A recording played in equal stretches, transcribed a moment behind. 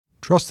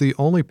Trust the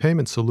only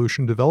payment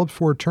solution developed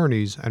for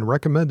attorneys and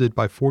recommended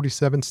by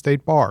 47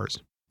 state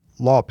bars.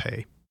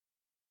 LawPay.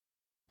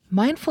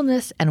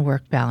 Mindfulness and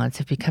work balance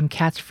have become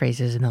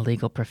catchphrases in the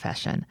legal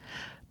profession.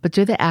 But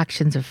do the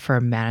actions of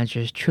firm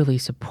managers truly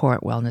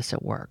support wellness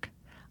at work?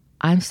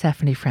 I'm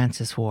Stephanie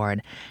Francis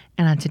Ward,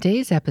 and on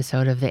today's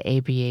episode of the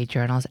ABA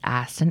Journal's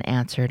Asked and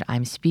Answered,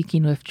 I'm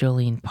speaking with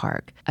Jolene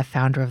Park, a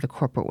founder of the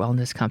corporate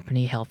wellness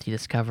company Healthy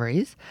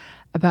Discoveries,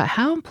 about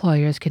how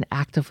employers can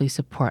actively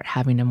support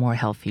having a more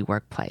healthy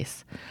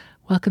workplace.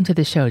 Welcome to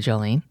the show,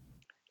 Jolene.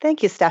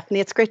 Thank you,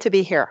 Stephanie. It's great to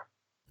be here.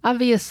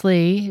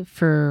 Obviously,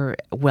 for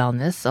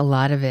wellness, a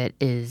lot of it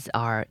is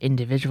our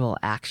individual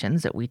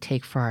actions that we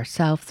take for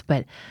ourselves,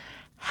 but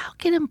how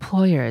can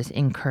employers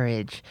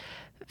encourage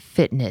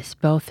fitness,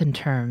 both in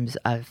terms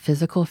of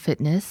physical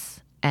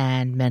fitness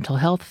and mental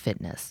health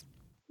fitness?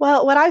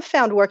 Well, what I've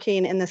found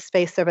working in this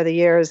space over the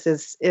years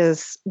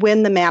is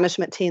when the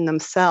management team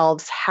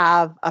themselves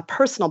have a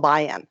personal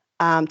buy-in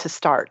to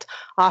start,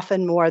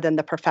 often more than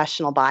the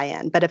professional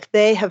buy-in. But if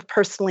they have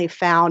personally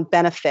found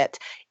benefit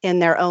in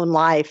their own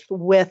life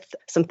with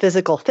some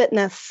physical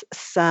fitness,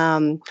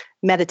 some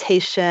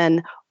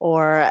meditation,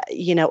 or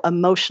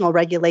emotional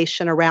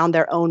regulation around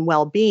their own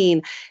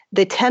well-being,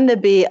 they tend to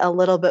be a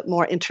little bit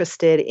more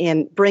interested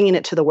in bringing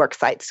it to the work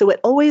site. So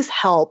it always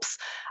helps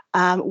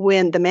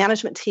when the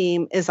management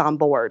team is on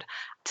board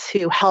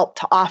to help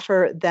to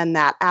offer them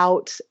that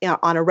out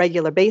on a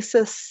regular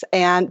basis.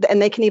 And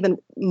they can even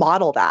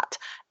model that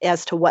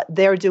as to what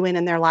they're doing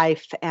in their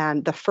life.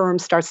 And the firm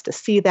starts to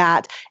see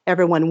that,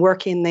 everyone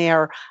working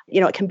there,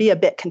 it can be a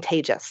bit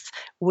contagious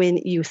when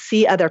you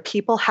see other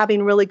people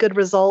having really good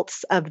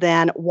results of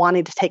then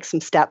wanting to take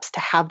some steps to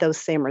have those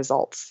same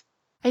results.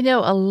 I know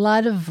a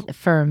lot of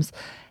firms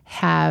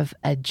have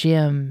a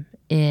gym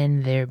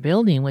in their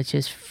building, which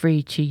is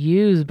free to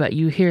use, but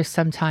you hear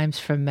sometimes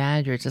from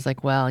managers, it's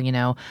like, well,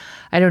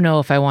 I don't know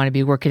if I want to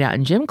be working out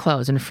in gym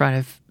clothes in front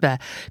of the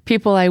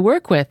people I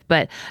work with,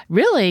 but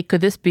really,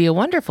 could this be a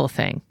wonderful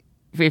thing?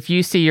 If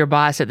you see your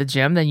boss at the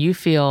gym, then you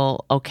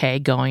feel okay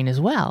going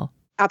as well.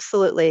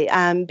 Absolutely.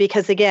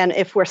 Because again,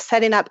 if we're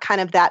setting up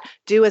kind of that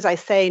do as I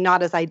say,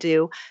 not as I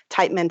do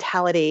type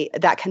mentality,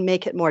 that can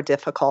make it more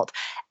difficult.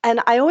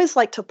 And I always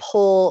like to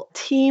pull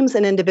teams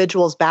and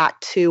individuals back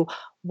to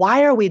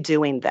why are we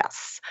doing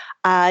this?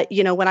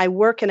 When I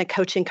work in a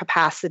coaching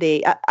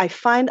capacity, I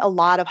find a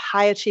lot of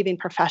high achieving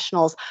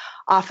professionals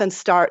often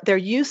they're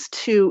used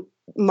to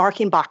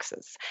marking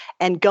boxes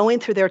and going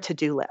through their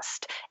to-do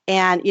list.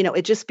 And,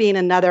 it just being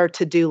another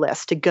to-do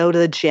list to go to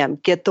the gym,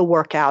 get the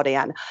workout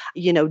in,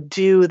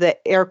 do the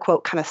air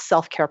quote kind of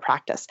self-care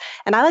practice.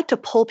 And I like to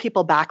pull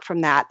people back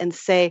from that and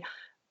say,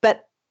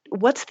 but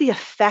what's the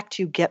effect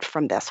you get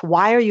from this?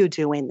 Why are you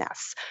doing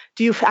this?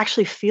 Do you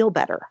actually feel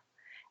better?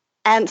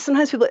 And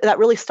sometimes people that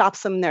really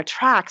stops them in their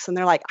tracks, and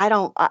they're like, I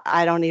don't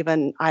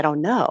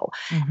know.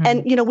 Mm-hmm.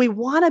 And we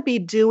want to be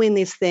doing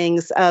these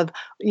things of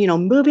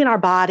moving our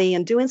body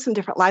and doing some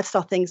different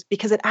lifestyle things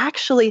because it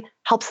actually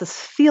helps us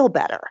feel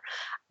better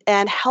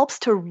and helps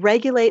to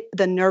regulate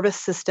the nervous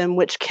system,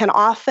 which can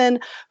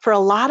often, for a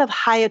lot of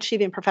high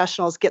achieving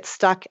professionals, get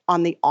stuck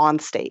on the on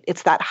state.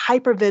 It's that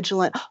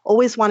hypervigilant,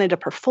 always wanting to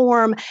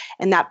perform,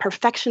 and that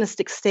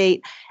perfectionistic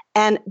state.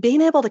 And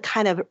being able to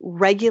kind of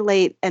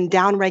regulate and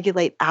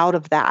downregulate out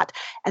of that.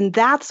 And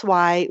that's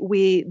why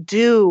we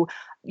do,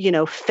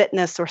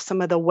 fitness or some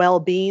of the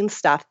well-being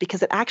stuff,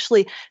 because it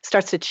actually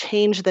starts to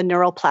change the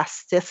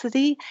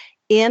neuroplasticity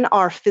in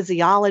our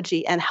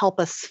physiology and help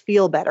us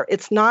feel better.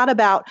 It's not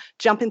about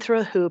jumping through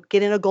a hoop,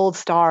 getting a gold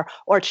star,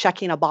 or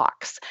checking a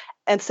box.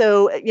 And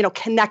so,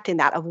 connecting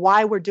that of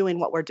why we're doing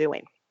what we're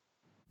doing.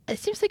 It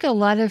seems like a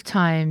lot of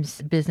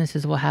times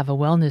businesses will have a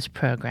wellness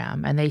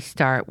program and they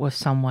start with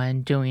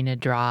someone doing a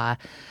draw,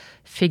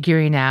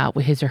 figuring out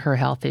what his or her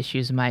health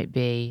issues might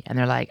be. And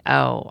they're like,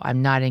 oh,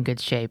 I'm not in good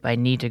shape. I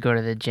need to go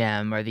to the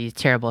gym, or these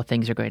terrible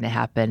things are going to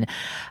happen.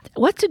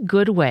 What's a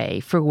good way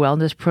for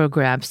wellness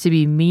programs to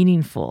be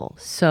meaningful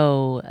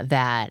so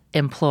that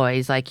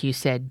employees, like you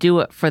said, do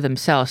it for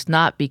themselves,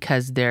 not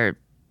because they're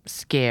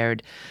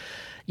scared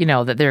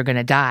that they're going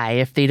to die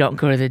if they don't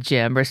go to the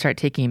gym or start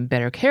taking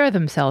better care of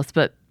themselves,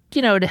 but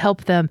to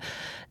help them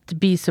to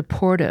be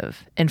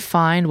supportive and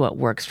find what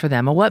works for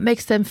them and what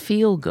makes them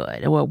feel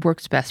good and what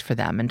works best for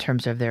them in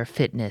terms of their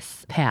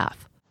fitness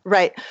path.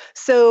 Right.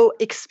 So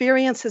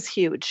experience is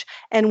huge.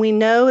 And we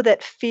know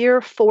that fear,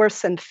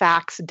 force, and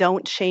facts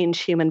don't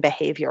change human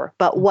behavior.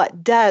 But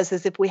what does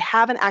is if we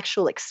have an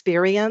actual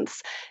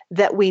experience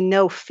that we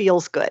know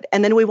feels good,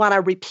 and then we want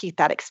to repeat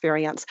that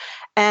experience.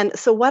 And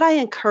so what I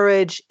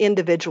encourage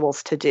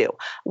individuals to do,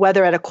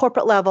 whether at a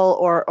corporate level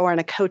or in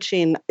a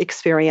coaching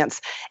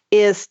experience,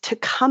 is to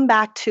come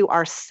back to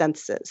our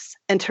senses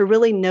and to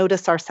really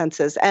notice our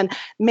senses. And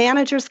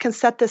managers can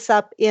set this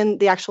up in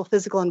the actual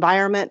physical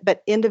environment,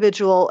 but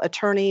individual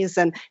attorneys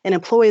and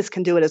employees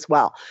can do it as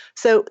well.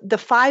 So the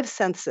 5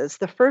 senses,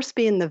 the first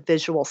being the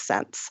visual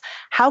sense.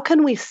 How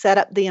can we set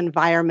up the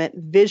environment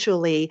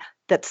visually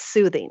that's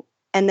soothing?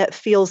 and that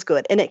feels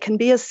good. And it can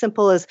be as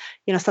simple as,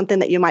 something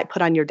that you might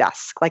put on your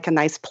desk, like a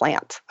nice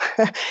plant.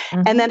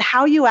 And then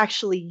how you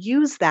actually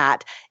use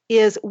that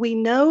is we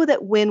know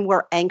that when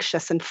we're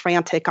anxious and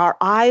frantic, our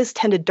eyes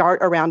tend to dart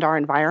around our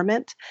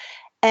environment.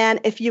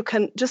 And if you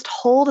can just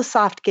hold a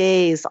soft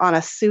gaze on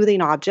a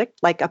soothing object,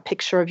 like a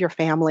picture of your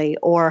family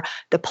or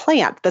the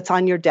plant that's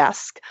on your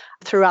desk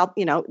throughout,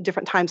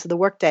 different times of the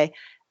workday,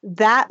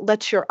 that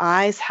lets your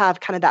eyes have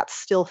kind of that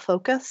still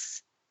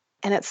focus,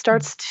 and it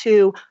starts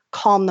to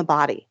calm the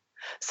body.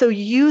 So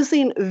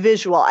using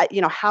visual,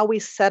 how we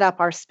set up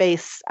our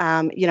space,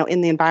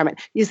 in the environment,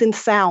 using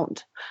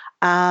sound,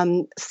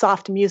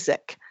 soft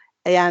music.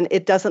 And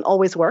it doesn't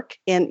always work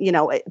in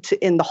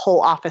the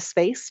whole office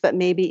space, but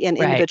maybe in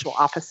individual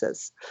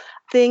offices.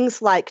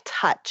 Things like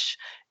touch,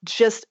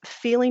 just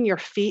feeling your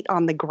feet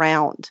on the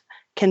ground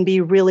can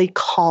be really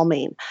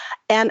calming.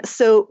 And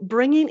so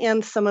bringing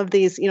in some of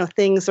these,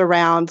 things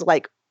around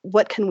like,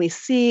 what can we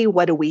see?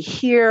 What do we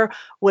hear?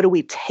 What do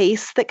we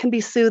taste that can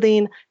be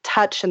soothing?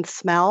 Touch and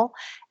smell.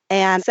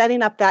 And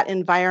setting up that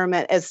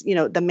environment as,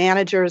 the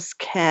managers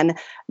can,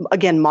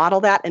 again,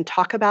 model that and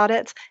talk about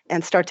it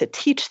and start to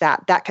teach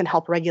that can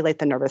help regulate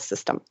the nervous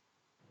system.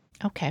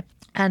 Okay.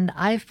 And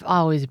I've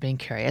always been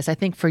curious. I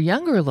think for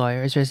younger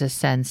lawyers, there's a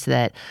sense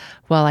that,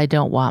 well, I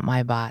don't want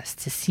my boss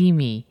to see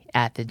me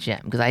at the gym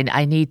because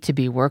I need to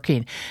be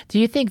working. Do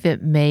you think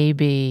that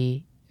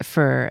maybe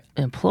for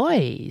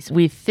employees,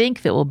 we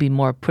think that we'll be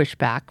more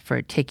pushback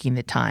for taking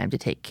the time to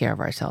take care of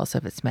ourselves,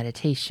 if it's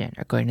meditation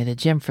or going to the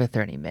gym for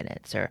 30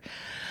 minutes or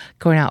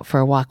going out for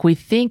a walk? We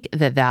think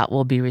that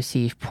will be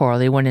received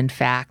poorly when in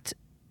fact,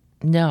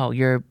 no,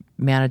 your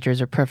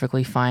managers are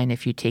perfectly fine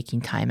if you're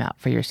taking time out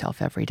for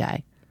yourself every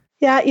day.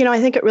 Yeah, I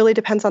think it really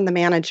depends on the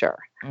manager.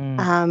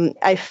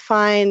 I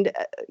find,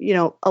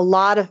 a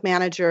lot of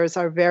managers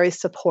are very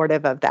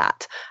supportive of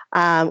that.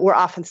 We're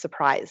often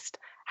surprised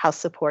how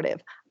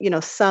supportive.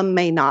 Some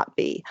may not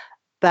be.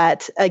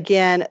 But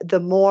again, the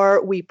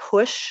more we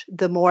push,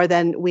 the more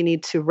then we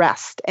need to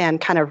rest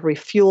and kind of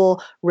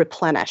refuel,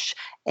 replenish.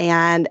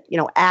 And,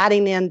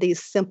 adding in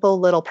these simple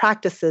little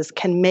practices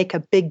can make a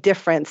big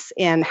difference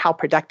in how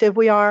productive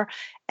we are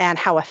and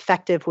how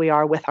effective we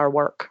are with our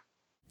work.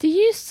 Do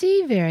you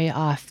see very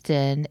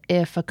often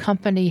if a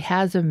company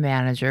has a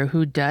manager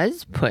who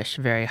does push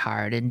very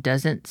hard and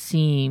doesn't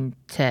seem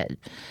to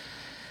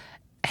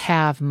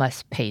have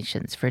much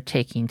patience for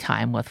taking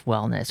time with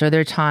wellness? Are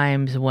there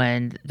times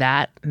when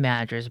that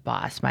manager's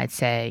boss might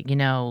say, you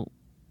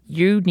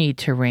need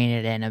to rein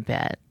it in a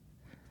bit?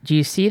 Do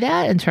you see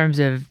that in terms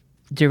of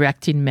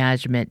directing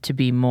management to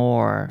be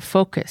more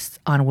focused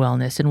on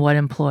wellness and what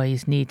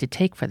employees need to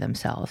take for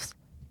themselves?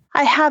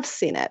 I have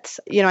seen it.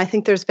 I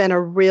think there's been a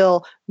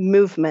real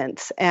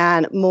movement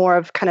and more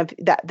of kind of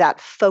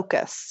that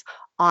focus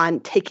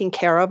on taking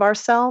care of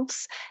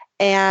ourselves.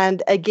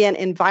 And again,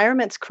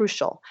 environment's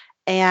crucial.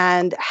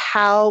 And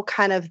how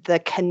kind of the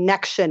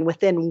connection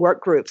within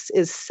work groups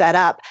is set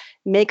up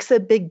makes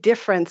a big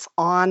difference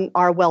on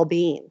our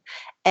well-being.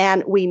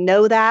 And we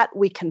know that,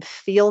 we can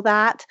feel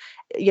that,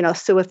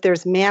 so if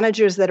there's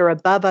managers that are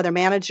above other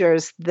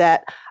managers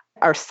that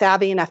are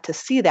savvy enough to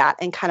see that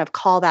and kind of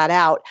call that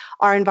out,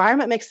 our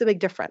environment makes a big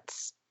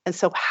difference. And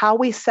so how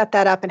we set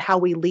that up and how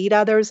we lead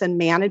others and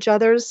manage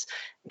others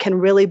can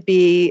really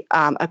be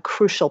a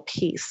crucial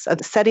piece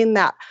of setting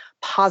that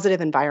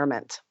positive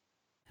environment.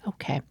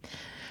 Okay.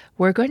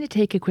 We're going to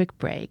take a quick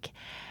break.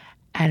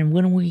 And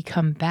when we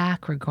come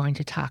back, we're going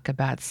to talk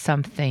about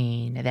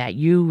something that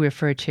you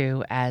refer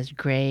to as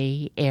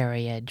gray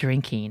area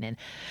drinking. And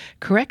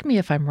correct me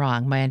if I'm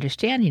wrong, my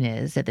understanding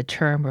is that the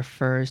term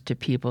refers to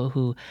people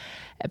who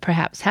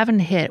perhaps haven't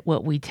hit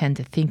what we tend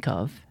to think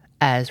of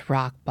as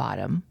rock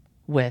bottom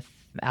with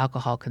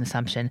alcohol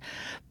consumption,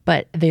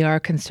 but they are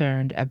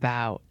concerned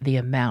about the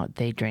amount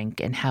they drink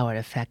and how it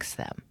affects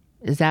them.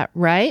 Is that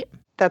right?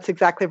 That's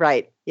exactly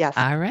right. Yes.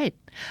 All right.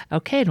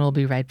 Okay, and we'll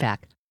be right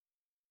back.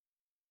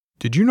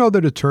 Did you know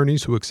that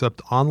attorneys who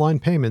accept online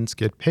payments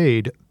get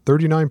paid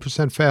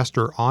 39%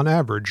 faster on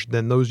average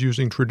than those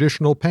using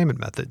traditional payment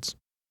methods?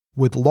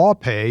 With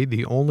LawPay,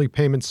 the only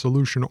payment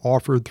solution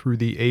offered through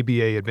the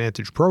ABA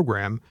Advantage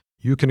program,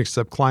 you can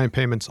accept client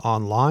payments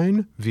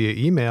online, via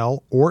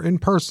email, or in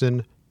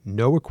person,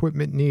 no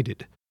equipment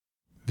needed.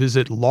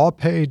 Visit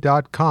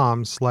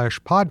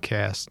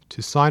lawpay.com/podcast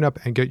to sign up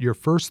and get your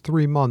first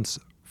 3 months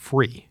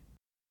free.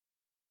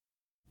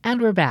 And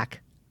we're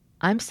back.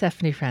 I'm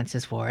Stephanie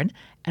Francis Warren,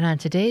 and on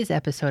today's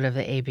episode of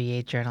the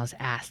ABA Journal's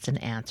Asked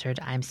and Answered,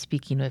 I'm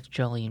speaking with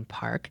Jolene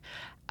Park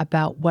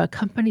about what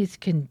companies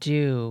can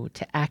do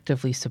to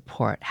actively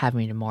support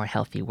having a more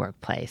healthy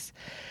workplace.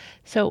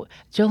 So,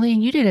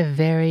 Jolene, you did a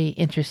very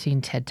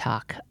interesting TED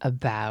Talk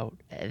about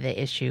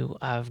the issue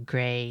of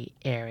gray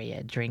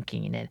area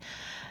drinking. And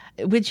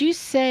would you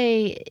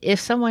say if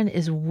someone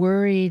is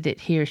worried that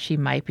he or she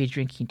might be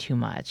drinking too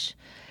much,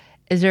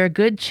 is there a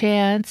good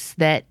chance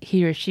that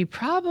he or she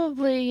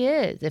probably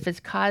is, if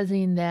it's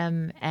causing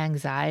them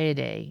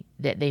anxiety,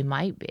 that they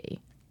might be?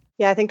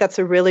 Yeah, I think that's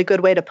a really good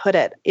way to put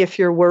it. If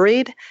you're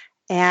worried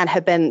and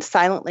have been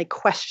silently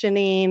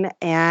questioning,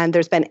 and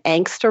there's been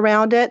angst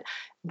around it,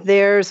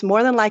 there's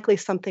more than likely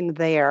something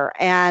there.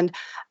 And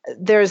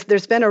there's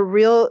been a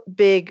real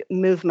big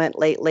movement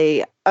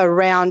lately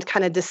around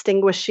kind of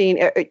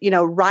distinguishing,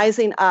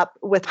 rising up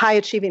with high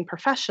achieving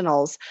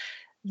professionals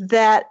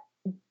that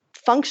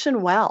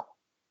function well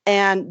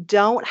and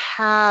don't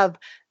have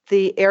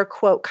the air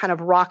quote kind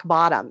of rock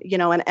bottom,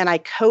 and I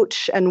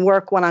coach and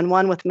work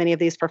one-on-one with many of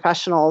these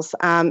professionals.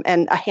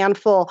 And a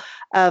handful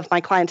of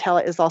my clientele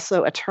is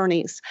also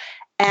attorneys.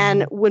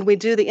 And when we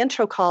do the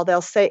intro call,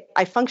 they'll say,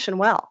 I function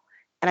well.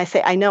 And I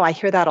say, I know, I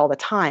hear that all the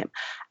time.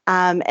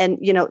 And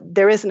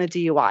there isn't a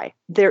DUI.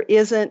 There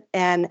isn't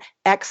an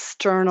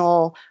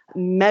external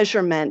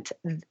measurement,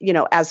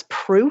 as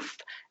proof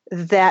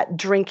that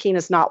drinking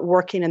is not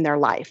working in their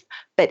life.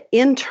 But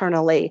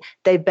internally,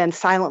 they've been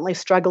silently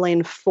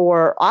struggling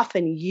for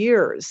often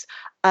years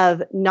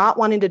of not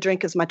wanting to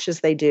drink as much as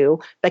they do,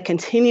 but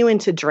continuing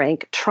to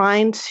drink,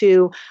 trying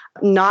to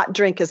not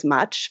drink as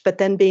much, but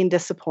then being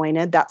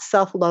disappointed, that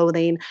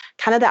self-loathing,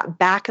 kind of that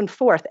back and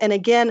forth. And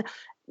again,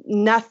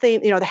 nothing,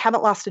 they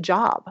haven't lost a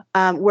job,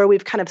 where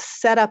we've kind of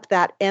set up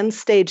that end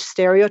stage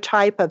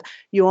stereotype of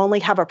you only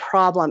have a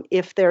problem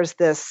if there's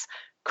this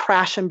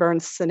crash and burn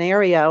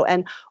scenario.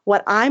 And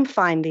what I'm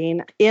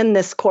finding in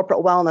this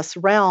corporate wellness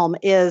realm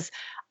is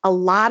a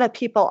lot of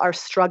people are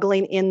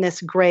struggling in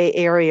this gray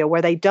area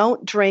where they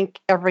don't drink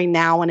every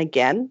now and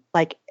again,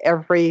 like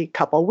every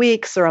couple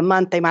weeks or a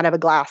month, they might have a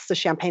glass of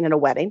champagne at a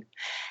wedding.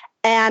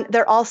 And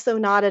they're also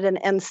not at an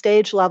end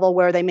stage level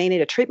where they may need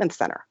a treatment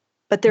center.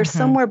 But there's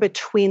somewhere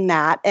between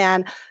that.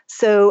 And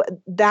so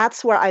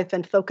that's where I've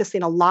been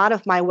focusing a lot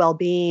of my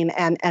well-being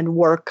and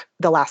work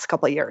the last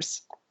couple of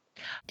years.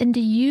 And do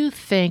you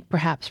think,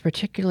 perhaps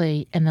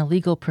particularly in the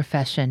legal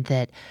profession,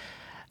 that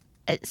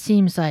it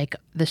seems like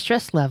the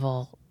stress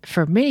level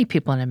for many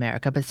people in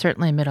America, but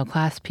certainly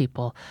middle-class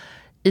people,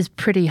 is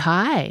pretty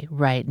high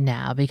right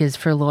now? Because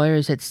for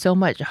lawyers, it's so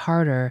much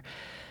harder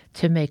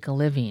to make a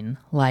living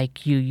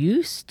like you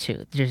used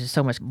to. There's just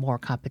so much more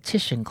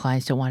competition.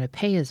 Clients don't want to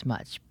pay as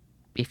much.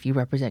 If you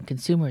represent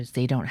consumers,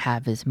 they don't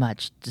have as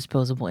much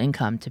disposable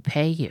income to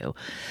pay you.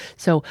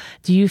 So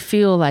do you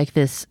feel like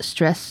this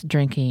stress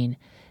drinking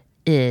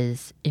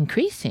is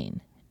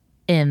increasing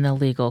in the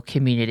legal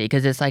community?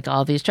 Because it's like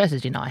all these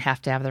stresses, I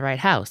have to have the right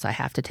house. I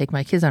have to take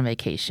my kids on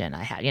vacation.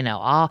 I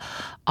have,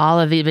 all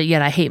of it, but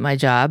yet I hate my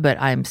job, but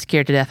I'm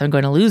scared to death I'm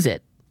going to lose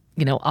it.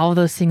 All of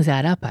those things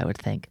add up, I would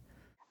think.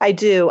 I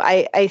do.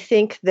 I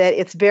think that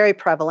it's very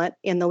prevalent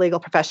in the legal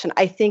profession.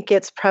 I think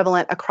it's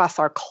prevalent across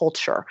our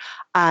culture,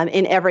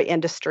 in every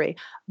industry.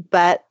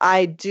 But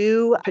I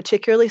do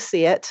particularly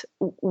see it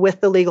with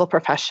the legal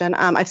profession.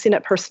 I've seen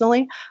it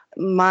personally.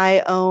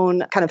 My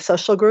own kind of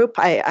social group,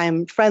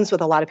 I'm friends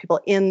with a lot of people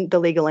in the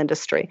legal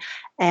industry,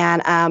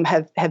 and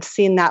have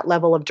seen that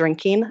level of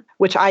drinking,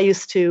 which I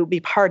used to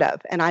be part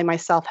of. And I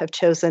myself have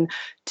chosen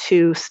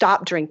to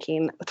stop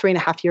drinking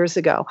 3.5 years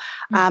ago.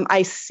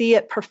 I see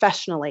it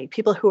professionally.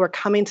 People who are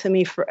coming to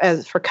me for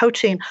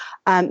coaching,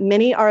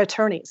 many are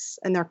attorneys,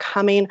 and they're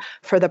coming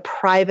for the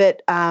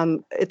private,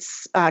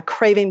 it's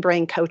craving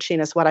brain coaching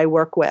is what I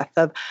work with,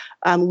 of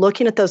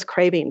looking at those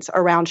cravings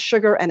around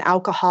sugar and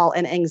alcohol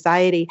and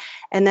anxiety.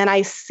 And then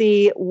I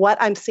see what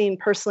I'm seeing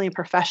personally and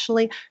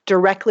professionally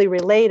directly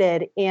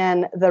related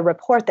in the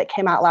report that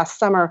came out last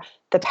summer,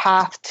 The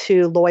Path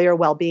to Lawyer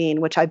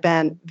Wellbeing, which I've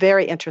been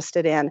very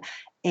interested in.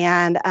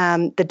 And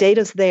the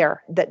data's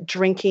there that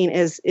drinking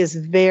is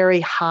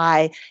very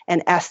high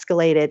and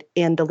escalated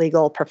in the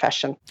legal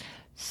profession.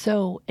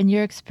 So in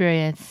your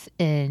experience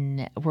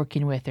in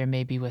working with, or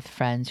maybe with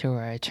friends who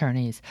are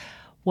attorneys,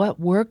 what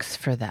works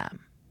for them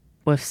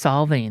with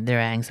solving their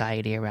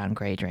anxiety around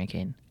gray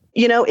drinking?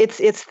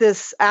 It's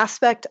this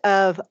aspect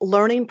of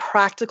learning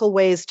practical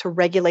ways to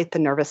regulate the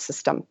nervous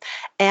system.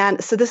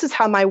 And so this is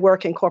how my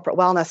work in corporate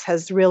wellness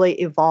has really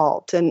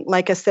evolved. And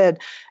like I said,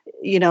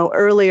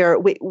 earlier,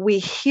 we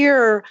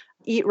hear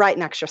eat right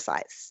and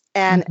exercise.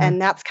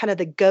 And that's kind of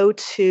the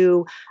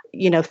go-to,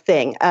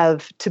 thing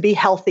of to be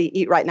healthy,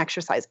 eat right and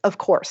exercise. Of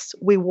course,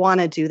 we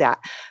want to do that,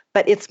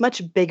 but it's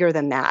much bigger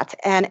than that.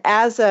 And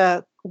as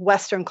a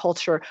Western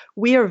culture,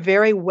 we are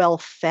very well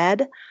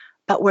fed,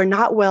 but we're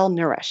not well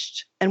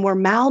nourished. And we're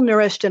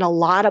malnourished in a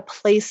lot of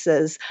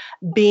places,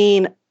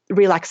 being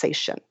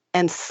relaxation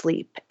and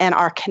sleep and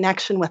our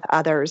connection with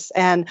others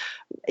and,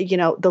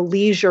 the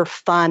leisure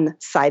fun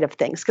side of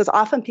things. Because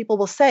often people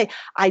will say,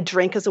 I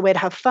drink as a way to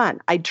have fun.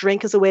 I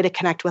drink as a way to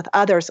connect with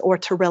others or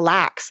to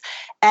relax.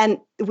 And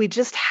we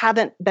just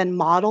haven't been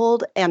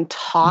modeled and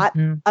taught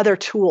other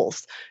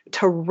tools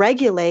to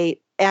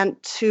regulate and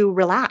to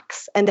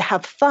relax and to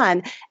have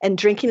fun. And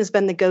drinking has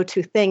been the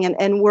go-to thing.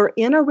 And we're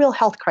in a real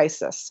health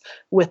crisis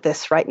with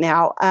this right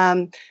now.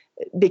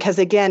 Because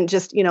again,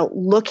 just,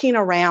 looking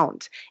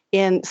around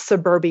in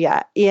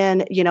suburbia,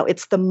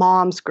 it's the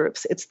moms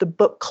groups, it's the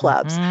book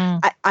clubs.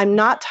 I'm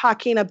not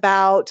talking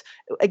about,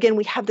 again,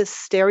 we have this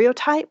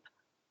stereotype,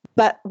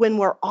 but when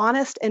we're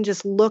honest and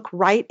just look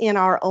right in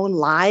our own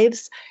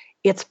lives,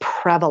 it's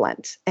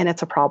prevalent and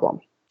it's a problem.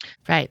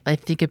 Right.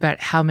 Like think about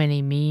how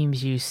many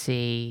memes you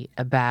see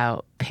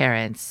about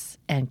parents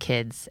and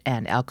kids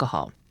and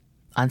alcohol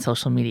on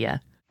social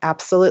media.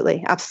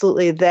 Absolutely,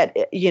 absolutely. That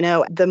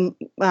the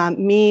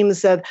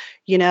memes of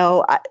you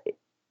know I,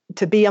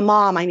 to be a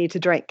mom, I need to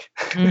drink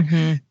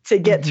Mm-hmm. to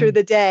get through Mm-hmm.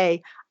 the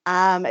day.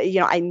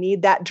 I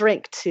need that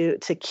drink to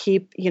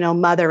keep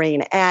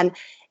mothering, and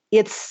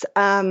it's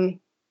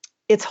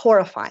it's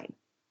horrifying.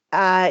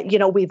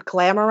 We've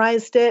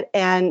glamorized it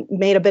and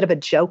made a bit of a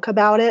joke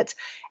about it.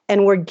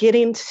 And we're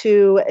getting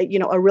to,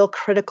 a real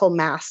critical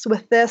mass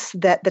with this,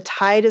 that the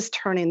tide is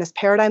turning, this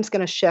paradigm's going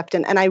to shift.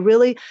 And I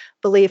really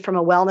believe from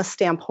a wellness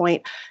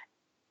standpoint,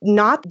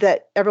 not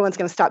that everyone's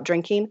going to stop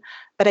drinking,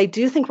 but I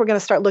do think we're going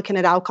to start looking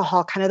at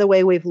alcohol kind of the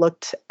way we've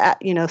looked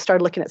at,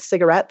 started looking at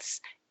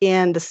cigarettes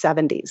in the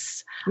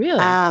 70s. Really?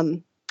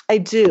 Um, I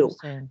do.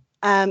 Interesting.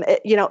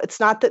 It's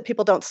not that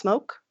people don't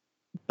smoke,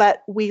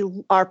 but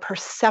our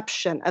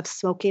perception of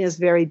smoking is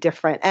very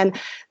different. And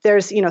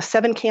there's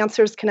 7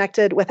 cancers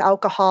connected with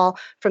alcohol.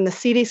 From the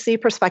CDC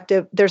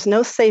perspective, there's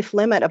no safe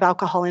limit of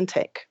alcohol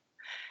intake.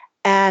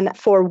 And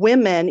for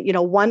women,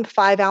 1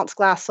 5-ounce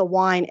glass of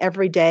wine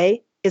every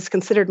day is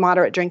considered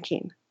moderate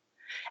drinking.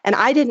 And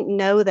I didn't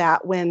know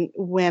that when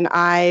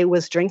I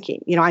was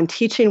drinking. I'm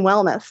teaching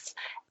wellness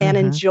and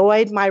Mm-hmm.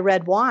 enjoyed my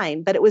red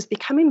wine, but it was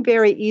becoming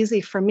very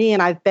easy for me,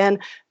 and I've been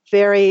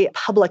very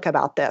public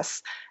about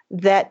this,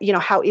 that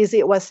how easy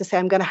it was to say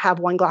I'm going to have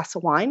 1 glass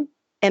of wine,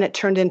 and it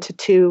turned into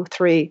 2,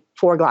 3,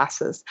 4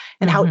 glasses,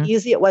 and how Mm-hmm.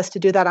 easy it was to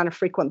do that on a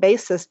frequent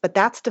basis, but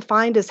that's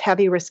defined as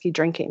heavy, risky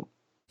drinking.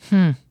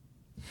 Hmm.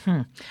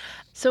 Hmm.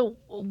 So,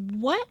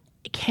 what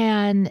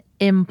can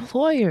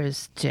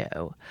employers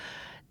do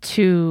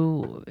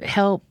to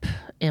help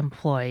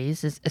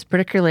employees? Is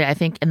particularly, I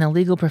think, in the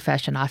legal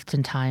profession,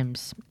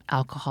 oftentimes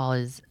alcohol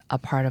is a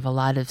part of a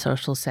lot of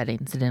social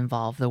settings that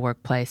involve the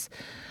workplace.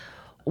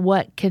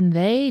 What can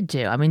they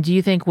do? I mean, do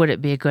you think would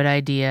it be a good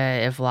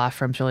idea if law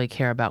firms really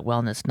care about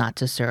wellness not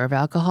to serve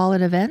alcohol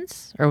at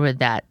events, or would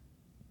that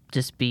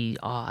just be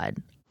odd?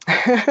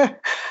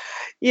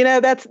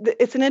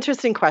 It's an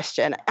interesting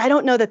question. I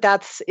don't know that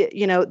that's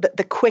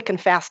the quick and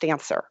fast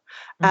answer.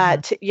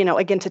 Mm-hmm.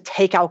 Again, to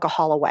take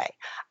alcohol away.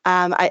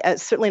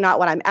 Certainly not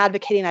what I'm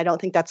advocating. I don't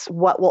think that's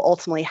what will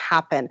ultimately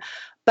happen.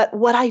 But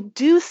what I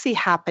do see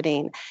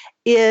happening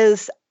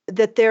is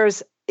that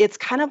it's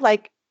kind of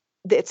like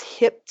it's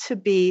hip to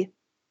be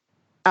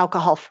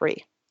alcohol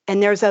free.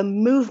 And there's a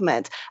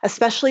movement,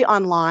 especially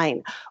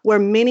online, where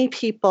many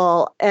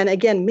people, and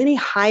again, many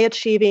high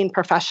achieving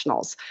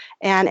professionals,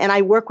 and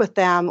I work with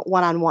them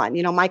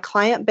one-on-one. My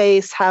client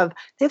base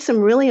they have some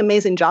really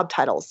amazing job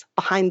titles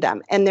behind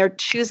them, and they're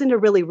choosing to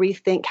really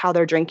rethink how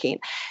they're drinking.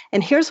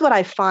 And here's what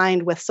I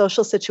find with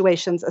social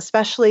situations,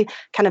 especially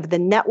kind of the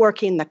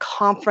networking, the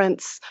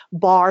conference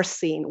bar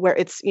scene, where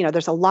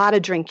there's a lot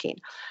of drinking.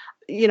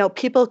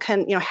 People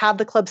can, have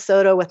the club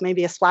soda with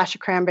maybe a splash of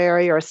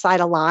cranberry or a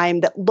side of lime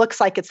that looks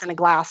like it's in a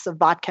glass of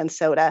vodka and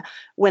soda.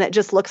 When it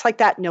just looks like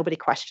that, nobody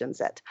questions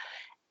it.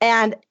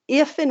 And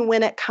if and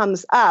when it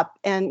comes up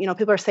and,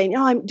 people are saying,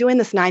 I'm doing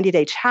this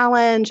 90-day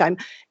challenge, I'm,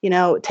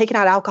 taking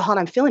out alcohol and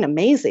I'm feeling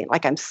amazing,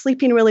 like I'm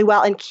sleeping really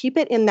well, and keep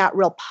it in that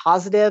real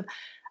positive,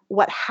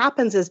 what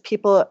happens is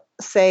people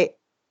say,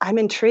 I'm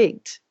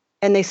intrigued.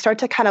 And they start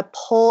to kind of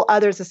pull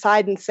others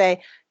aside and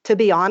say, to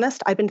be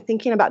honest, I've been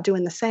thinking about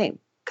doing the same,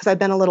 because I've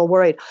been a little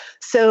worried.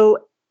 So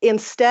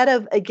instead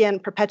of, again,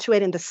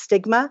 perpetuating the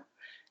stigma,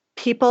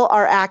 people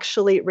are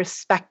actually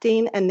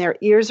respecting, and their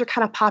ears are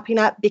kind of popping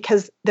up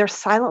because they're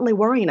silently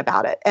worrying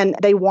about it and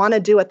they want to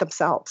do it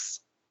themselves.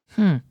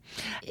 In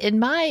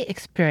my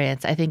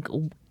experience, I think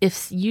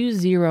if you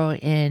zero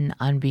in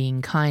on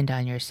being kind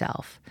on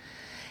yourself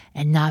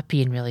and not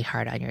being really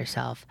hard on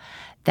yourself,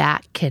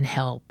 that can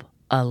help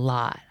a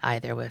lot,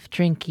 either with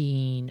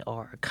drinking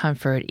or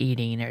comfort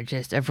eating or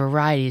just a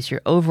variety of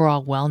your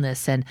overall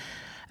wellness. And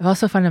I've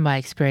also found in my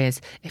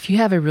experience, if you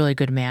have a really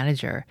good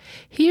manager,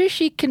 he or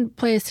she can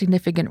play a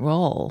significant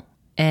role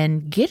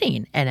in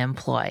getting an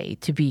employee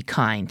to be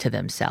kind to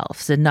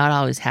themselves and not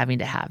always having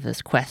to have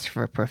this quest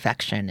for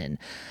perfection. And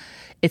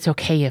it's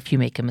okay if you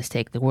make a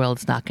mistake. The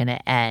world's not going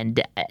to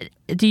end.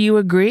 Do you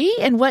agree?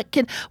 And what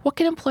can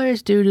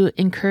employers do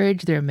to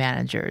encourage their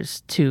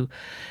managers to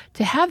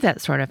have that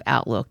sort of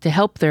outlook, to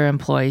help their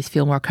employees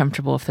feel more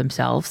comfortable with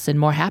themselves and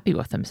more happy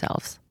with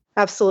themselves?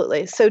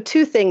 Absolutely. So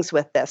 2 things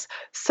with this.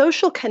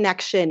 Social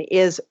connection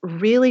is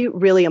really,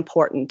 really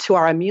important to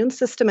our immune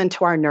system and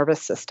to our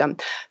nervous system.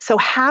 So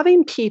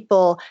having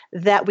people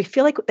that we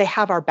feel like they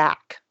have our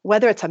back,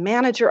 whether it's a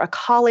manager, a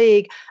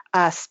colleague,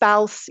 a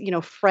spouse,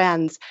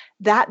 friends,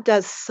 that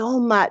does so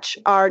much.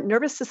 Our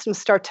nervous systems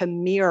start to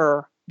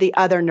mirror the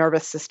other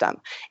nervous system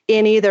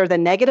in either the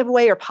negative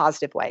way or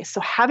positive way.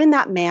 So having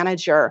that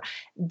manager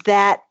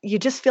that you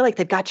just feel like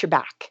they've got your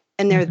back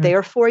and they're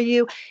there for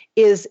you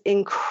is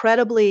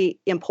incredibly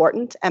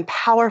important and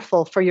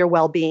powerful for your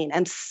well-being.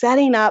 And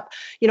setting up,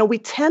 we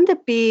tend to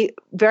be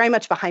very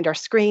much behind our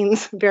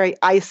screens, very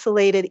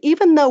isolated,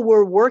 even though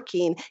we're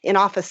working in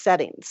office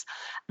settings.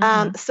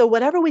 So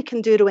whatever we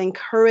can do to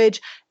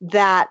encourage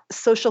that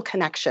social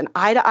connection,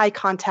 eye-to-eye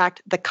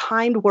contact, the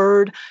kind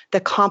word,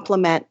 the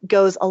compliment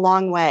goes a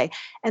long way.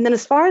 And then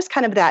as far as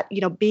kind of that,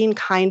 being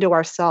kind to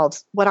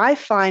ourselves, what I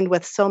find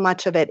with so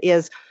much of it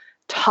is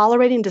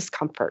tolerating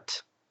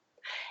discomfort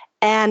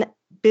and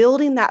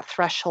building that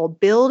threshold,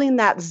 building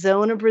that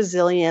zone of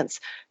resilience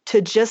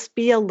to just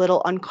be a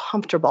little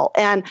uncomfortable.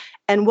 And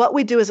what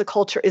we do as a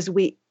culture is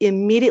we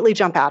immediately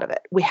jump out of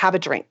it. We have a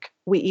drink.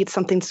 We eat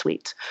something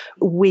sweet.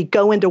 We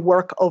go into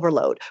work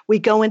overload. We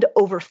go into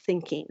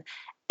overthinking.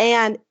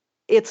 And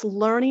it's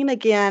learning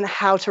again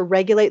how to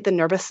regulate the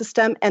nervous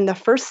system. And the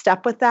first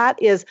step with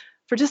that is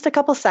for just a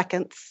couple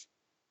seconds,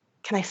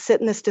 can I sit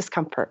in this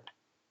discomfort?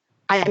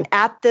 I am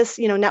at this,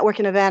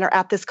 networking event or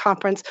at this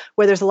conference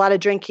where there's a lot of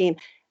drinking.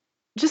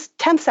 Just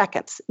 10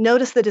 seconds,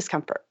 notice the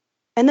discomfort,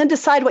 and then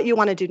decide what you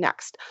want to do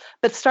next.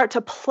 But start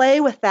to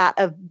play with that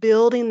of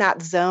building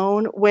that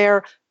zone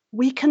where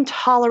we can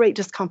tolerate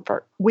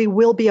discomfort. We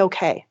will be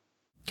okay.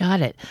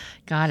 Got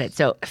it.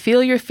 So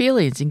feel your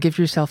feelings and give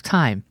yourself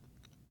time.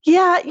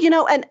 Yeah,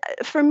 and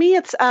for me,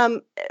 it's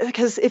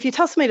because if you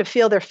tell somebody to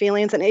feel their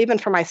feelings, and even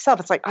for myself,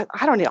 it's like,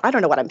 I don't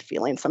know what I'm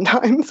feeling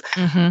sometimes,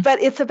 but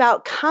it's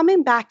about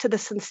coming back to the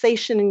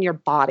sensation in your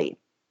body.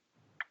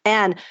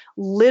 And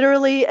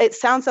literally, it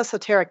sounds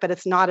esoteric, but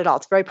it's not at all.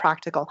 It's very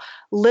practical.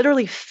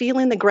 Literally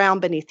feeling the ground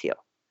beneath you.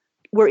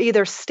 We're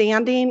either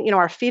standing,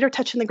 our feet are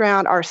touching the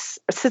ground, our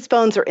sits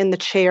bones are in the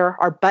chair,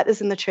 our butt is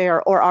in the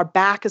chair, or our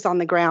back is on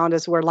the ground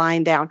as we're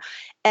lying down.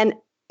 And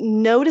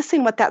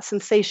noticing what that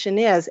sensation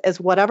is as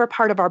whatever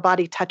part of our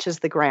body touches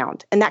the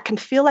ground. And that can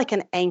feel like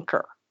an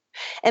anchor.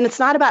 And it's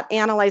not about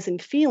analyzing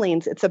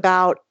feelings. It's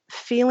about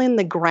feeling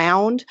the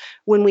ground.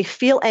 When we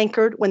feel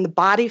anchored, when the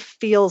body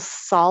feels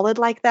solid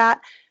like that,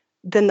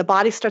 then the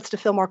body starts to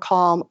feel more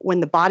calm.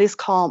 When the body's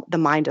calm, the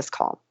mind is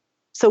calm.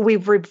 So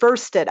we've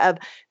reversed it of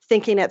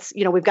thinking it's,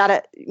 we've got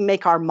to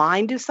make our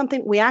mind do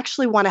something. We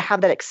actually want to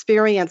have that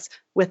experience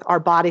with our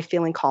body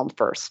feeling calm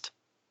first.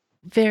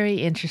 Very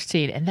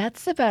interesting. And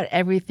that's about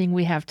everything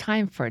we have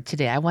time for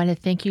today. I want to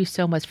thank you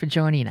so much for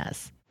joining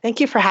us. Thank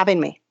you for having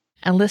me.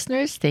 And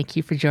listeners, thank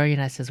you for joining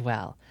us as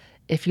well.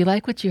 If you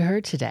like what you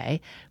heard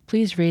today,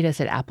 please rate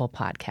us at Apple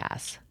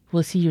Podcasts.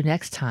 We'll see you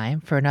next time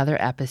for another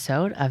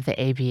episode of the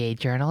ABA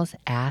Journal's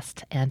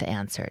Asked and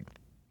Answered.